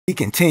He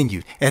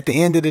continued, at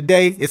the end of the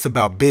day, it's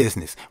about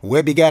business.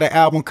 Webbie got an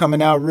album coming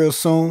out real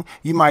soon.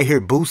 You might hear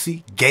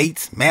Boosie,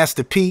 Gates,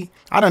 Master P.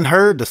 I done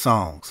heard the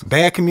songs.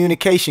 Bad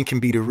communication can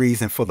be the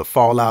reason for the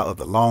fallout of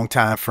the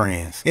longtime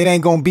friends. It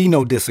ain't gonna be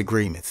no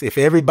disagreements. If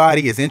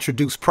everybody is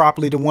introduced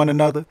properly to one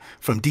another,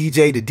 from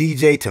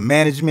DJ to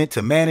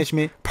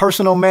management,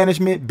 personal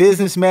management,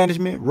 business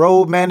management,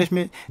 road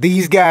management,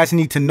 these guys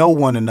need to know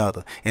one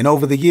another. And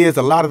over the years,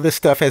 a lot of this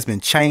stuff has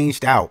been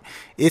changed out.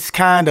 It's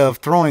kind of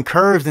throwing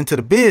curves into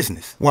the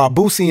business. While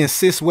Boosie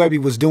insists Webbie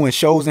was doing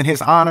shows in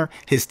his honor,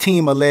 his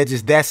team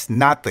alleges that's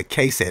not the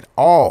case at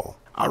all.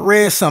 I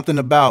read something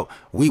about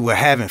we were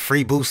having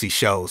free Boosie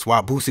shows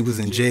while Boosie was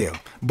in jail.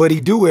 But he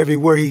do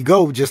everywhere he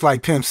go, just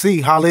like Pimp C,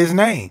 holla his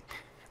name.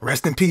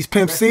 Rest in peace,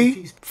 Pimp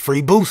C,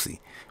 free Boosie.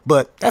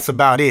 But that's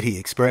about it, he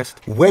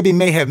expressed. Webbie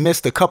may have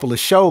missed a couple of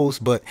shows,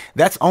 but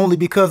that's only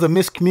because of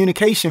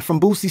miscommunication from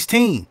Boosie's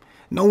team.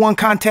 No one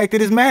contacted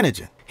his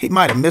manager. He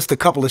might have missed a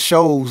couple of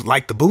shows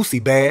like the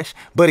Boosie Bash,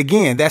 but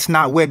again, that's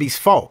not Webbie's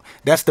fault.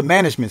 That's the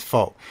management's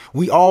fault.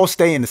 We all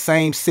stay in the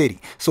same city.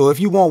 So if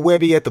you want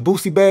Webbie at the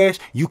Boosie Bash,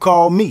 you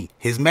call me,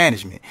 his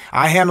management.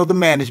 I handle the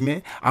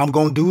management. I'm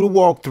going to do the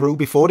walkthrough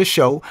before the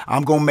show.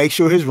 I'm going to make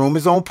sure his room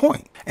is on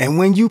point. And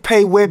when you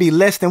pay Webbie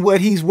less than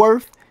what he's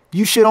worth,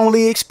 you should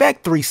only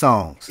expect 3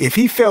 songs. If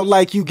he felt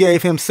like you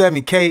gave him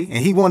 $7K and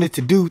he wanted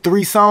to do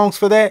 3 songs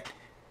for that,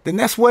 then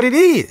that's what it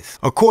is.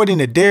 According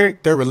to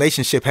Derek, their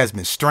relationship has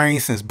been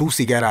strained since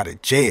Boosie got out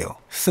of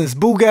jail. Since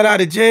Boo got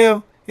out of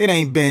jail, it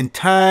ain't been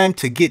time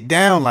to get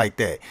down like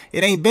that.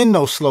 It ain't been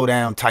no slow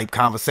down type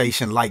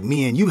conversation like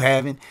me and you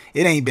having.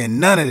 It ain't been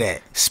none of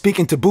that.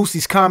 Speaking to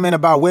Boosie's comment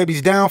about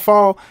Webbie's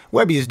downfall,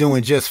 Webbie is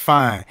doing just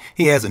fine.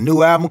 He has a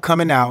new album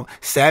coming out,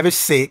 Savage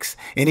 6,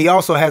 and he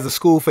also has a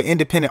school for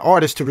independent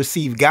artists to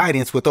receive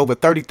guidance with over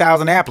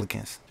 30,000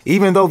 applicants.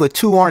 Even though the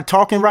two aren't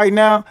talking right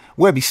now,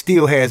 Webbie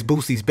still has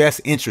Boosie's best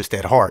interest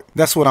at heart.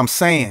 That's what I'm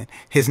saying.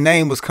 His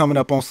name was coming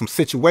up on some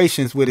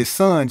situations with his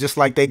son just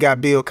like they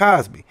got Bill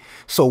Cosby.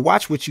 So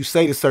watch what you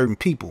say to certain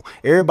people.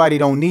 Everybody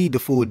don't need the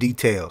full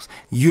details.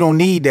 You don't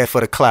need that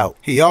for the clout.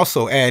 He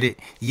also added,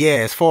 yeah,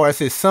 as far as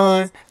his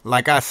son,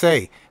 like I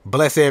say,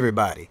 bless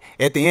everybody.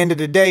 At the end of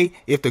the day,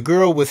 if the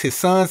girl was his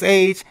son's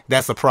age,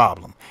 that's a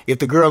problem. If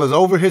the girl is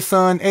over his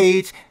son's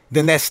age,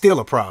 then that's still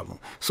a problem.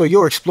 So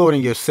you're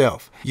exploiting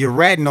yourself. You're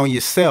ratting on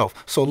yourself.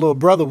 So little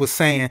brother was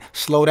saying,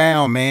 slow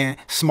down, man.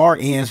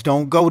 Smart ends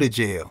don't go to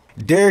jail.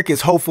 Derek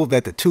is hopeful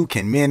that the two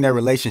can mend their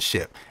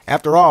relationship.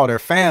 After all, they're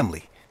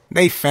family.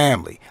 They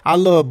family. I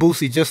love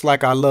Boosie just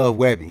like I love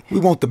Webbie. We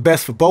want the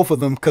best for both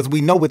of them because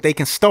we know what they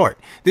can start.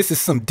 This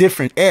is some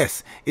different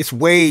S. It's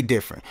way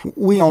different.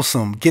 We on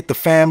some get the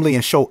family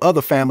and show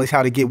other families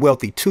how to get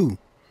wealthy too.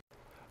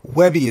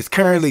 Webbie is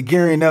currently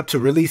gearing up to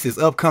release his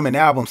upcoming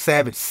album,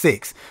 Savage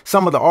 6.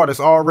 Some of the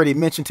artists already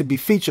mentioned to be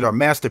featured are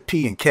Master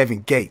P and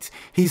Kevin Gates.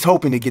 He's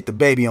hoping to get the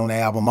baby on the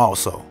album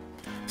also.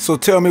 So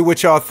tell me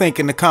what y'all think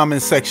in the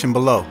comment section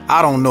below.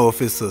 I don't know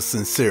if it's a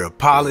sincere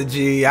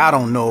apology. I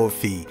don't know if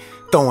he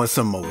throwing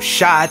some more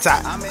shots.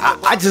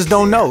 I just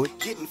don't know.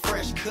 Getting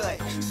fresh cut.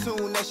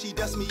 Soon as she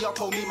dust me up,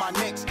 hold me my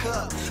next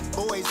cup.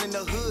 Boys in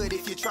the hood,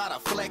 if you try to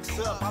flex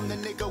up, I'm the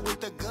nigga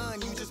with the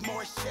gun. You